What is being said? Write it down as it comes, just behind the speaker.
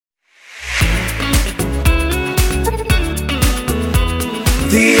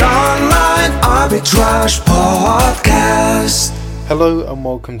Arbitrage Podcast. Hello and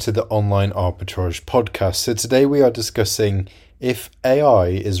welcome to the Online Arbitrage Podcast. So today we are discussing if AI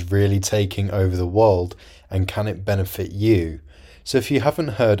is really taking over the world and can it benefit you. So if you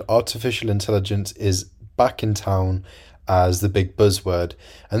haven't heard, artificial intelligence is back in town as the big buzzword,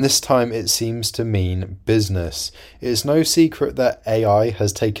 and this time it seems to mean business. It's no secret that AI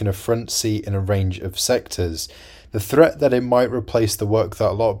has taken a front seat in a range of sectors. The threat that it might replace the work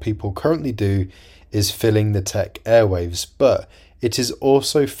that a lot of people currently do is filling the tech airwaves, but it is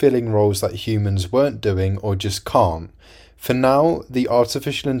also filling roles that humans weren't doing or just can't. For now, the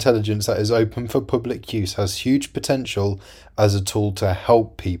artificial intelligence that is open for public use has huge potential as a tool to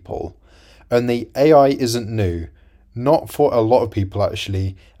help people. And the AI isn't new, not for a lot of people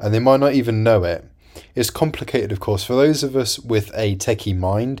actually, and they might not even know it. It's complicated, of course. For those of us with a techie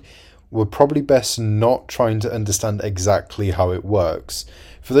mind, we're probably best not trying to understand exactly how it works.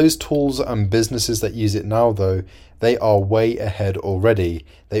 For those tools and businesses that use it now though, they are way ahead already.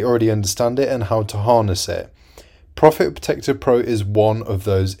 They already understand it and how to harness it. Profit Protector Pro is one of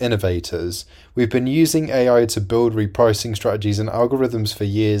those innovators. We've been using AI to build repricing strategies and algorithms for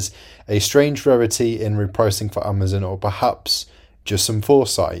years, a strange rarity in repricing for Amazon, or perhaps just some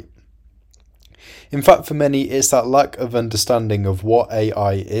foresight. In fact, for many, it's that lack of understanding of what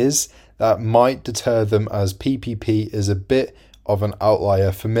AI is that might deter them, as PPP is a bit of an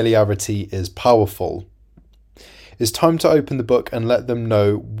outlier. Familiarity is powerful. It's time to open the book and let them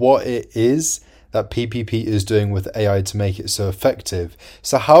know what it is that PPP is doing with AI to make it so effective.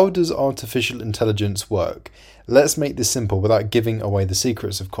 So how does artificial intelligence work? Let's make this simple without giving away the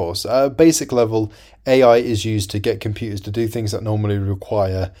secrets, of course. At a basic level, AI is used to get computers to do things that normally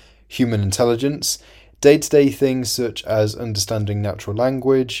require human intelligence. Day-to-day things such as understanding natural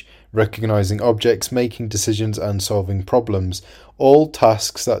language, recognizing objects, making decisions, and solving problems. All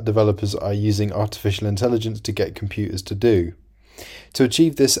tasks that developers are using artificial intelligence to get computers to do. To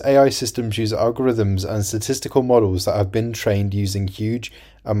achieve this, AI systems use algorithms and statistical models that have been trained using huge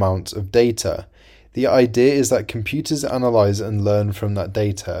amounts of data. The idea is that computers analyze and learn from that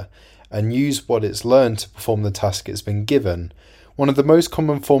data and use what it's learned to perform the task it's been given. One of the most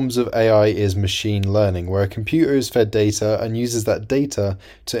common forms of AI is machine learning, where a computer is fed data and uses that data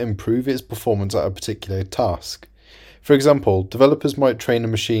to improve its performance at a particular task. For example, developers might train a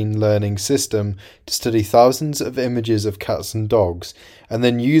machine learning system to study thousands of images of cats and dogs, and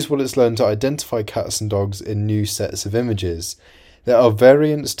then use what it's learned to identify cats and dogs in new sets of images. There are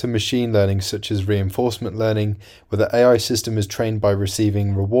variants to machine learning such as reinforcement learning, where the AI system is trained by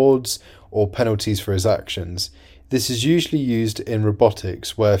receiving rewards or penalties for its actions. This is usually used in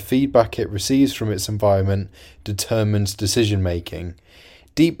robotics, where feedback it receives from its environment determines decision making.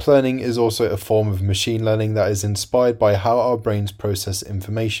 Deep learning is also a form of machine learning that is inspired by how our brains process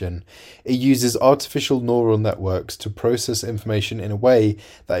information. It uses artificial neural networks to process information in a way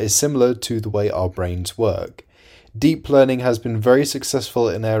that is similar to the way our brains work. Deep learning has been very successful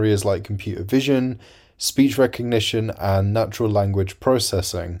in areas like computer vision, speech recognition, and natural language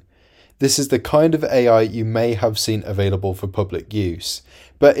processing. This is the kind of AI you may have seen available for public use.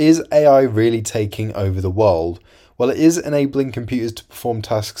 But is AI really taking over the world? Well, it is enabling computers to perform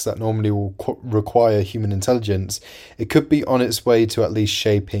tasks that normally will require human intelligence. It could be on its way to at least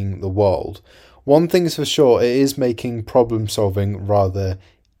shaping the world. One thing's for sure, it is making problem solving rather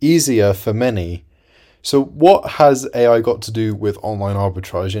easier for many. So what has AI got to do with online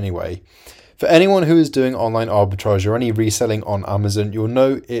arbitrage anyway? For anyone who is doing online arbitrage or any reselling on Amazon, you'll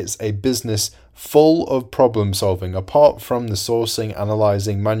know it's a business full of problem solving. Apart from the sourcing,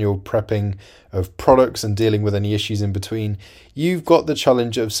 analysing, manual prepping of products and dealing with any issues in between, you've got the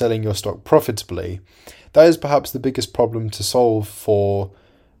challenge of selling your stock profitably. That is perhaps the biggest problem to solve for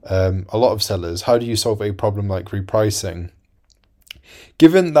a lot of sellers. How do you solve a problem like repricing?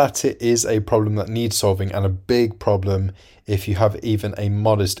 Given that it is a problem that needs solving, and a big problem if you have even a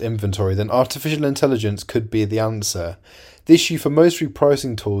modest inventory, then artificial intelligence could be the answer. The issue for most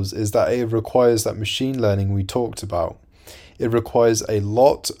repricing tools is that it requires that machine learning we talked about. It requires a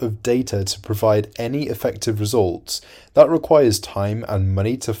lot of data to provide any effective results. That requires time and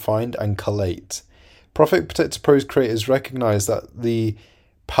money to find and collate. Profit Protector Pro's creators recognize that the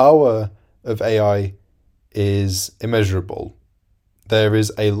power of AI is immeasurable. There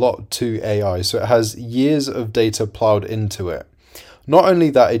is a lot to AI, so it has years of data plowed into it. Not only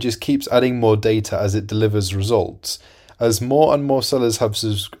that, it just keeps adding more data as it delivers results. As more and more sellers have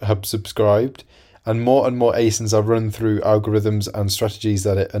subscribed, and more ASINs are run through algorithms and strategies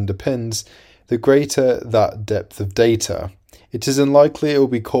that it underpins, the greater that depth of data. It is unlikely it will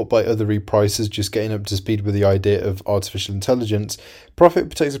be caught by other repricers just getting up to speed with the idea of artificial intelligence. Profit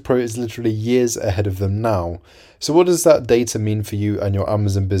Protector Pro is literally years ahead of them now. So what does that data mean for you and your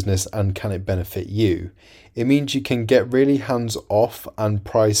Amazon business, and can it benefit you? It means you can get really hands off and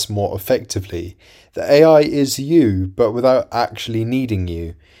price more effectively. The AI is you, but without actually needing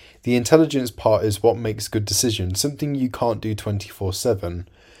you. The intelligence part is what makes good decisions, something you can't do 24/7.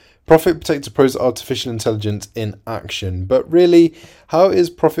 Profit Protector Pro's artificial intelligence in action. But really, how is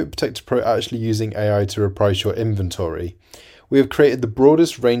Profit Protector Pro actually using AI to reprice your inventory? We have created the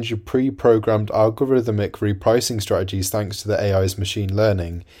broadest range of pre-programmed algorithmic repricing strategies thanks to the AI's machine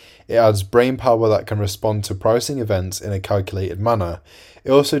learning. It adds brain power that can respond to pricing events in a calculated manner.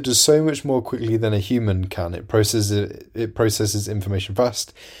 It also does so much more quickly than a human can. It processes information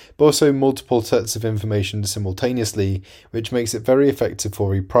fast, but also multiple sets of information simultaneously, which makes it very effective for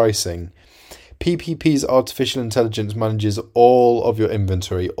repricing. PPP's artificial intelligence manages all of your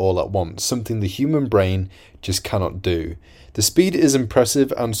inventory all at once, something the human brain just cannot do. The speed is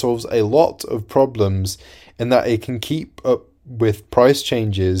impressive and solves a lot of problems in that it can keep up with price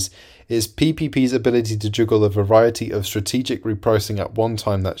changes. It's PPP's ability to juggle a variety of strategic repricing at one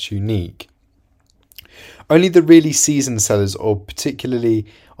time that's unique. Only the really seasoned sellers or particularly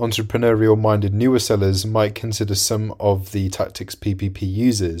entrepreneurial-minded newer sellers might consider some of the tactics PPP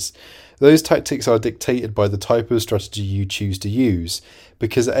uses. Those tactics are dictated by the type of strategy you choose to use.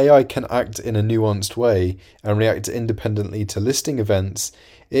 Because AI can act in a nuanced way and react independently to listing events,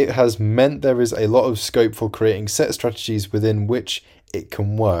 it has meant there is a lot of scope for creating set strategies within which it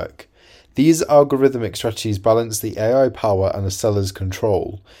can work. These algorithmic strategies balance the AI power and the seller's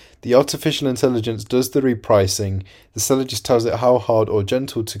control. The artificial intelligence does the repricing, the seller just tells it how hard or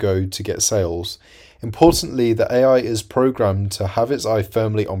gentle to go to get sales. Importantly, the AI is programmed to have its eye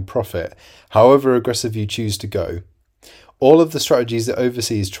firmly on profit, however aggressive you choose to go. All of the strategies it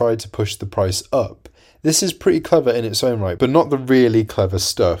oversees try to push the price up. This is pretty clever in its own right, but not the really clever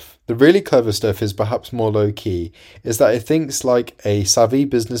stuff. The really clever stuff is perhaps more low-key, is that it thinks like a savvy,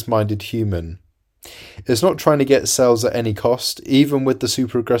 business-minded human. It's not trying to get sales at any cost, even with the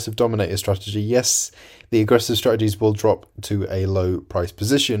super aggressive dominator strategy. Yes, the aggressive strategies will drop to a low price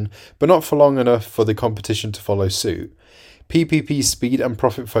position, but not for long enough for the competition to follow suit. PPP's speed and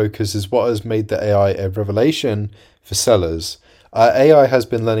profit focus is what has made the AI a revelation for sellers. Our AI has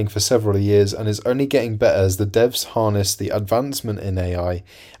been learning for several years and is only getting better as the devs harness the advancement in AI,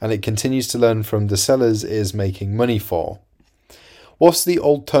 and it continues to learn from the sellers it is making money for. What's the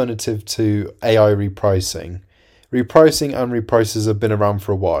alternative to AI repricing? Repricing and repricers have been around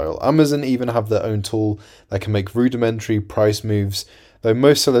for a while. Amazon even have their own tool that can make rudimentary price moves, though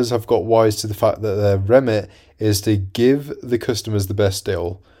most sellers have got wise to the fact that their remit is to give the customers the best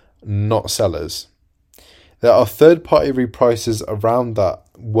deal, not sellers. There are third-party repricers around that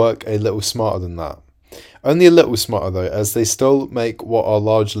work a little smarter than that. Only a little smarter though, as they still make what are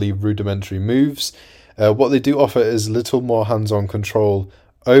largely rudimentary moves. What they do offer is little more hands-on control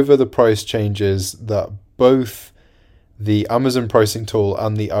over the price changes that both the Amazon pricing tool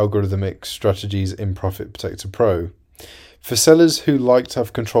and the algorithmic strategies in Profit Protector Pro. For sellers who like to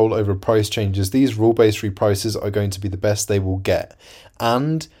have control over price changes, these rule-based reprices are going to be the best they will get.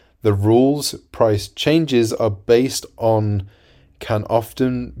 And the rules price changes are based on can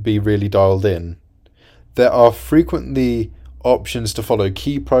often be really dialed in. There are frequently options to follow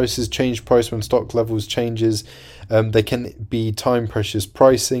key prices, change price when stock levels changes. They can be time precious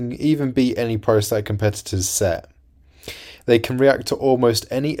pricing, even be any price that competitors set. They can react to almost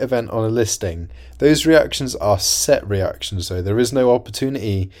any event on a listing. Those reactions are set reactions though. There is no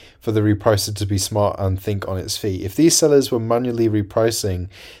opportunity for the repricer to be smart and think on its feet. If these sellers were manually repricing,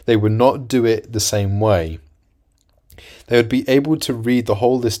 they would not do it the same way. They would be able to read the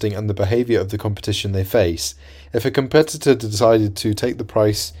whole listing and the behaviour of the competition they face. If a competitor decided to take the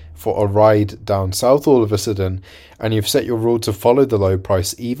price for a ride down south all of a sudden, and you've set your rule to follow the low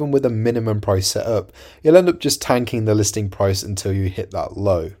price even with a minimum price set up, you'll end up just tanking the listing price until you hit that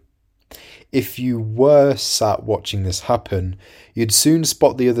low. If you were sat watching this happen, you'd soon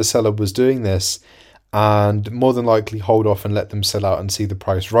spot the other seller was doing this and more than likely hold off and let them sell out and see the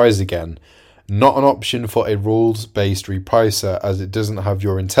price rise again. Not an option for a rules-based repricer as it doesn't have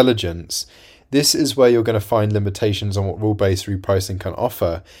your intelligence. This is where you're going to find limitations on what rule-based repricing can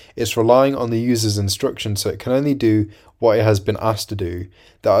offer. It's relying on the user's instructions, so it can only do what it has been asked to do.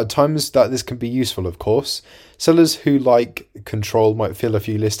 There are times that this can be useful, of course. Sellers who like control might feel a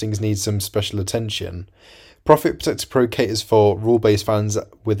few listings need some special attention. Profit Protector Pro caters for rule-based fans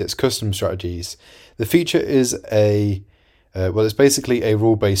with its custom strategies. The feature is it's basically a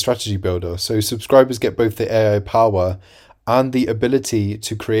rule-based strategy builder, so subscribers get both the AI power and the ability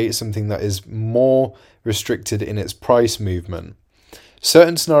to create something that is more restricted in its price movement.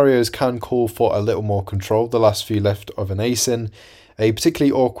 Certain scenarios can call for a little more control, the last few left of an ASIN, a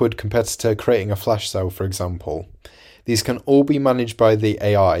particularly awkward competitor creating a flash sale, for example. These can all be managed by the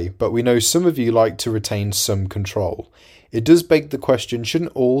AI, but we know some of you like to retain some control. It does beg the question,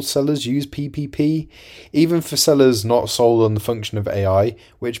 shouldn't all sellers use PPP? Even for sellers not sold on the function of AI,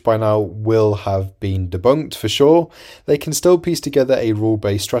 which by now will have been debunked for sure, they can still piece together a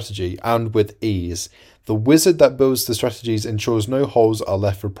rule-based strategy, and with ease. The wizard that builds the strategies ensures no holes are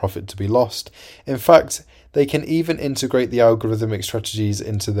left for profit to be lost. In fact, they can even integrate the algorithmic strategies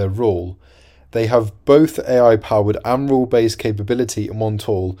into their rule. They have both AI-powered and rule-based capability in one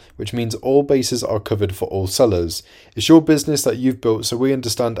tool, which means all bases are covered for all sellers. It's your business that you've built, so we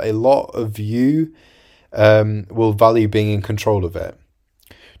understand a lot of you will value being in control of it.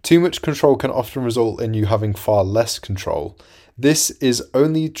 Too much control can often result in you having far less control. This is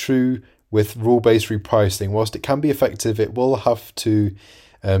only true with rule-based repricing. Whilst it can be effective, it will have to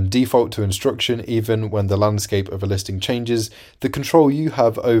default to instruction even when the landscape of a listing changes. The control you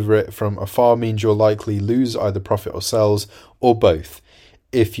have over it from afar means you'll likely lose either profit or sales, or both.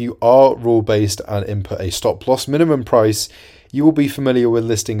 If you are rule-based and input a stop-loss minimum price, you will be familiar with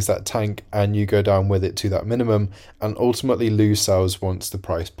listings that tank and you go down with it to that minimum and ultimately lose sales once the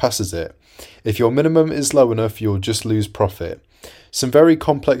price passes it. If your minimum is low enough, you'll just lose profit. Some very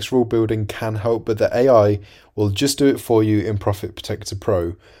complex rule building can help, but the AI will just do it for you in Profit Protector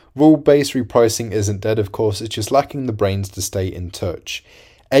Pro. Rule-based repricing isn't dead, of course, it's just lacking the brains to stay in touch.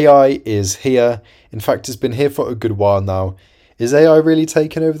 AI is here. In fact, it's been here for a good while now. Is AI really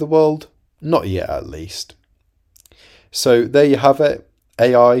taking over the world? Not yet, at least. So there you have it,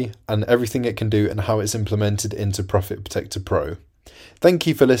 AI and everything it can do and how it's implemented into Profit Protector Pro. Thank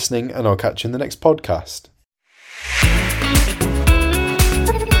you for listening, and I'll catch you in the next podcast.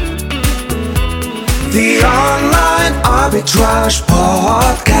 The Online Arbitrage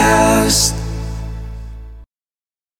Podcast.